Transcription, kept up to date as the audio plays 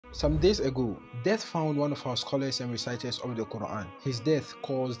Some days ago, death found one of our scholars and reciters of the Quran. His death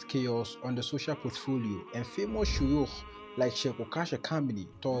caused chaos on the social portfolio, and famous shuyukh like Sheikh Kamini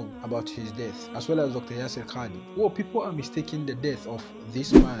talked about his death, as well as Dr. Yasir Khadi. Well, people are mistaking the death of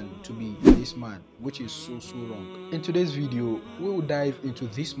this man to be this man, which is so wrong. In today's video, we will dive into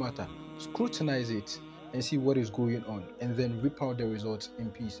this matter, scrutinize it, and see what is going on, and then rip out the results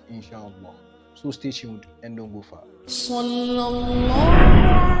in peace, inshallah. So stay tuned and don't go far.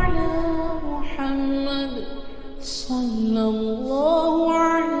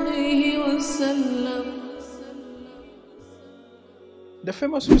 The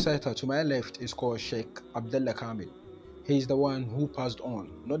famous reciter to my left is called Sheikh Abdullah Kamil. He is the one who passed on,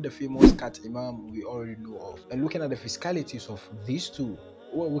 not the famous cat Imam we already know of. And looking at the physicalities of these two,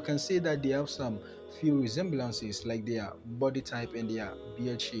 well, we can say that they have some few resemblances, like their body type and their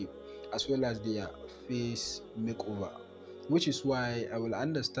beard shape, as well as their face makeover, which is why I will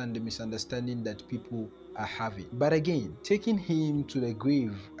understand the misunderstanding that people are having. But again, taking him to the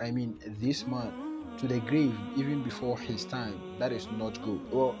grave, I mean this man, to the grave even before his time, that is not good.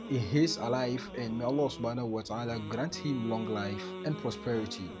 Well, he is alive, and may Allah subhanahu wa ta'ala grant him long life and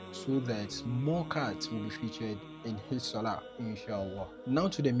prosperity so that more cats will be featured in his salah, inshallah. Now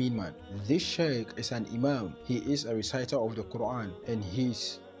to the main man. This Sheikh is an Imam. He is a reciter of the Quran, and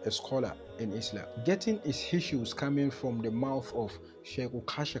he's a scholar in Islam. Getting his issues coming from the mouth of Sheikh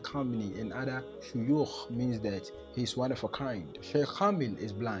Kamil and other shuyukh means that he is one of a kind. Sheikh Kamil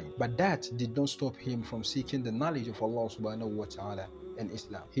is blind, but that did not stop him from seeking the knowledge of Allah subhanahu wa ta'ala and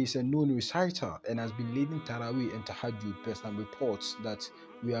Islam. He is a known reciter and has been leading Taraweeh and Tahajjud per some reports that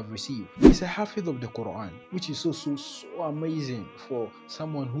we have received. He's a Hafiz of the Quran, which is so amazing for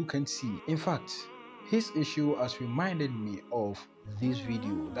someone who can see. In fact, his issue has reminded me of this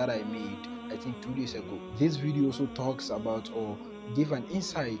video that I made, I think 2 days ago. This video also talks about or give an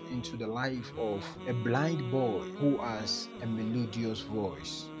insight into the life of a blind boy who has a melodious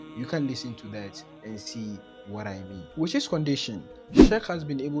voice. You can listen to that and see what I mean. With his condition, Sheikh has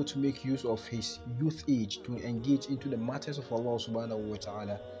been able to make use of his youth age to engage into the matters of Allah subhanahu wa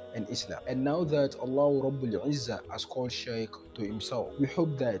ta'ala and Islam. And now that Allah Rabbul Izzah has called Sheikh to himself, we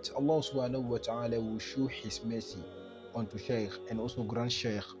hope that Allah subhanahu wa ta'ala will show his mercy onto Sheikh and also grant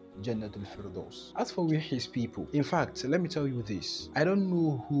Sheikh Jannah al-Firdaus. As for his people, in fact, let me tell you this, I don't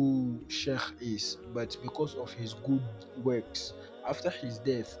know who Sheikh is, but because of his good works, after his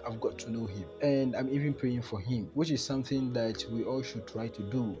death, I've got to know him, and I'm even praying for him, which is something that we all should try to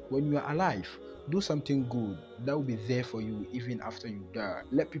do. When you are alive, do something good that will be there for you even after you die.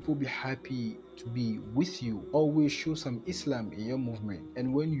 Let people be happy to be with you. Always show some Islam in your movement.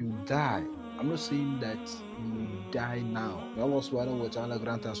 And when you die, I'm not saying that you will die now. May Allah subhanahu wa ta'ala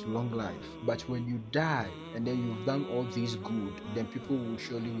grant us long life. But when you die and then you've done all these good, then people will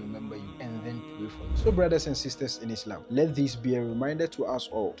surely remember you and then pray for you. So brothers and sisters in Islam, let this be a reminder to us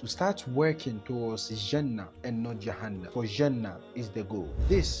all to start working towards Jannah and not Jahannam. For Jannah is the goal.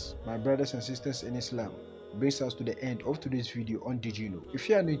 This, my brothers and sisters in Islam, brings us to the end of today's video on Did You Know. If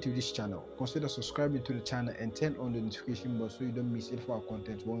you are new to this channel, consider subscribing to the channel and turn on the notification bell so you don't miss any of our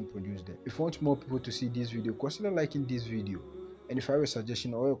content when we produce them. If you want more people to see this video, consider liking this video. And if you have a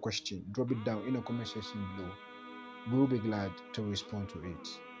suggestion or a question, drop it down in the comment section below. We will be glad to respond to it.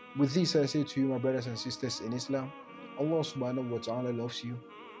 With this, I say to you, my brothers and sisters in Islam, Allah subhanahu wa ta'ala loves you.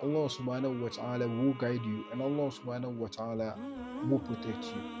 Allah subhanahu wa ta'ala will guide you, and Allah subhanahu wa ta'ala will protect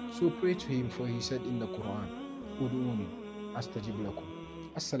you. So pray to him, for he said in the Quran, Udu'uni astajib lakum.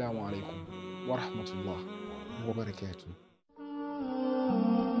 Assalamu alaikum wa rahmatullah wa barakatuh.